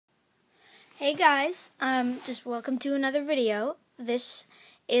Hey guys, just welcome to another video. This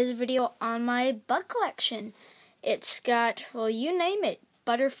is a video on my bug collection. It's got, well, you name it,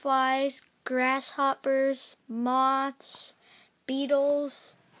 butterflies, grasshoppers, moths,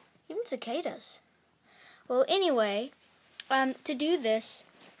 beetles, even cicadas. Well, anyway, to do this,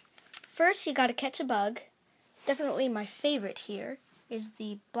 first you gotta catch a bug. Definitely my favorite here is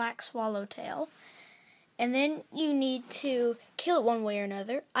the black swallowtail. And then you need to kill it one way or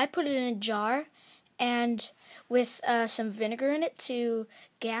another. I put it in a jar and with some vinegar in it to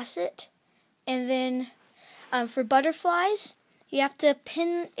gas it. And then for butterflies, you have to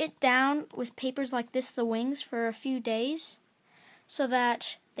pin it down with papers like this, the wings, for a few days so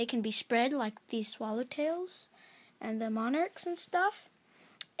that they can be spread like these swallowtails and the monarchs and stuff.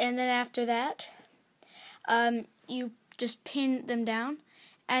 And then after that, you just pin them down.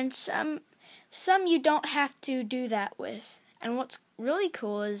 And some you don't have to do that with. And what's really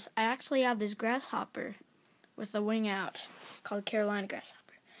cool is I actually have this grasshopper with a wing out called Carolina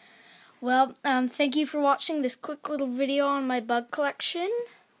grasshopper. Well, thank you for watching this quick little video on my bug collection.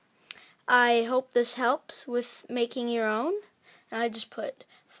 I hope this helps with making your own. And I just put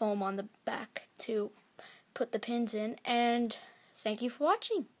foam on the back to put the pins in. And thank you for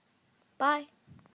watching. Bye.